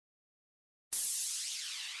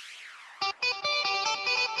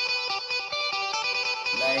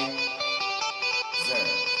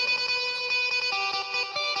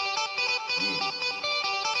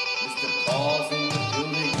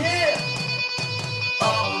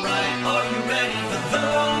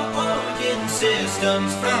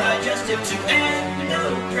systems, from digestive to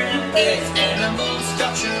endocrine. It's animal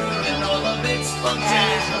structure and all of its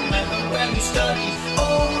functions. Remember when you study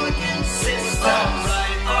organ systems.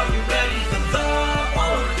 Alright, are you ready for the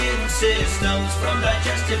organ systems, from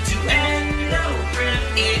digestive to endocrine?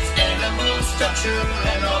 It's animal structure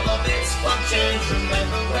and all of its functions.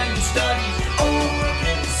 Remember when you study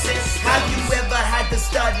organ systems. Have you ever had to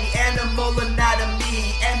study animal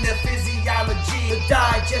anatomy and the physiology? The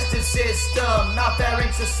digestive system, mouth,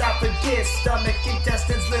 pharynx, esophagus, stomach,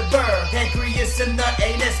 intestines, liver, pancreas, and the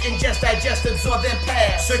anus. Ingest, digest, absorb, and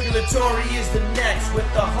pass. Circulatory is the next, with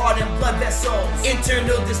the heart and blood vessels.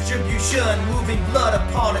 Internal distribution, moving blood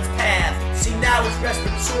upon its path. See, now it's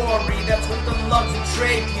respiratory, that's with the lungs and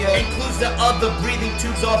trachea. Includes the other breathing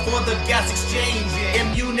tubes, all for the gas exchanging.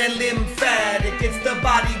 Immune and lymphatic, it's the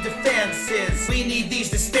body defenses. We need these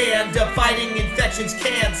to stand up, fighting infections,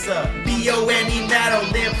 cancer, BONE, marrow,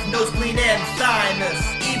 lymph, nose, spleen, and thymus.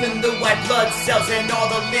 Even the white blood cells and all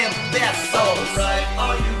the lymph vessels. Alright,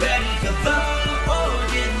 are you ready for the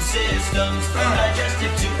organ systems, from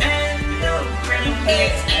digestive to endocrine?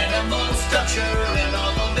 It's animal structure and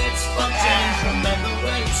all of its functions. Remember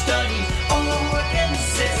when you study organ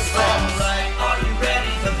systems. Alright, are you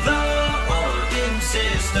ready for the organ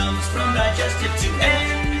systems, from digestive to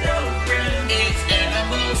endocrine? It's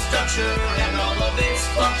animal structure and all of its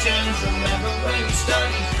functions. Remember when you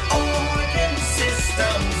study organ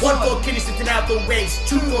systems. 1 for kidneys sifting out the waste,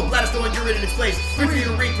 2 for bladder storing urine in its place, 3 for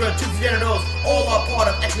urethra, 2 for genitals, all are part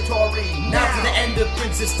of excretory. Now for the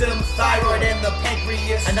endocrine system, thyroid and the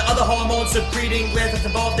pancreas, and the other hormones secreting glands that's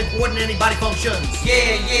involved in coordinating body functions.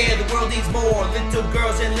 Yeah, the world needs more little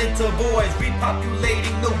girls and little boys,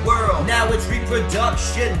 repopulating the world. Now it's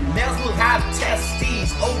reproduction, males will have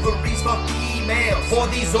testes, ovaries for females. For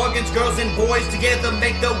these organs, girls and boys together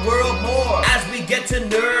make the world more. As we get to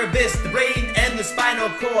nervous, the brain and the spinal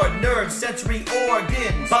cord, nerves, sensory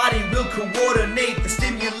organs, body will coordinate the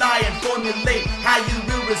stimuli and formulate how you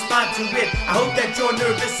will respond to it. I hope that your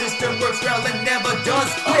nervous system works well and never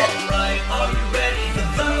does quit. Alright, are you ready for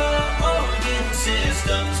the organ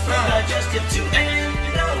systems, from digestive to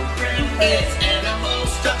endocrine? It's animal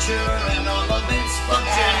structure and all of its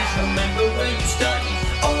functions. Remember when you study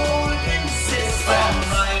organ systems.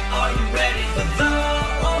 Alright, are you ready for the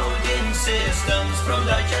organ systems, from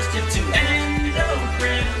digestive to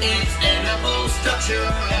endocrine? It's animal structure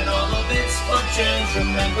and all of its functions.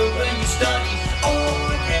 Remember when you study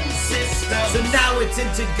organ systems. So now it's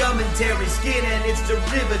integumentary, skin and its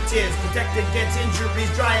derivatives, protect against injuries,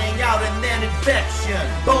 drying out and then infection.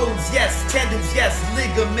 Bones, yes, tendons, yes,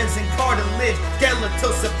 ligaments and cartilage.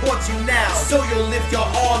 Skeletal supports you now, so you'll lift your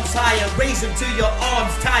arms higher, raise them till your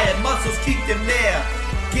arms tired. Muscles keep them there,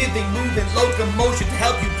 giving movement, locomotion to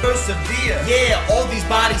help you persevere. Yeah, all these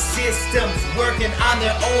body systems working on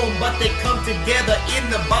their own, but they come together in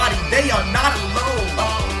the body, they are not alone.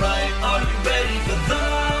 Alright, are you ready for the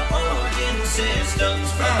organ systems,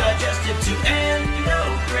 from digestive to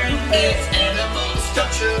endocrine? It's animal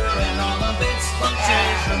structure and all of its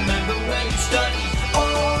functions. Remember when you study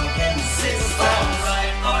organ systems.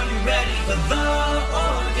 Alright, are you ready for the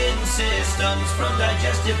organ systems, from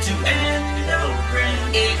digestive to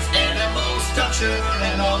endocrine? It's animal structure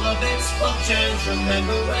and all of its functions.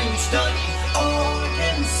 Remember when you study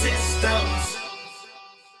organ systems.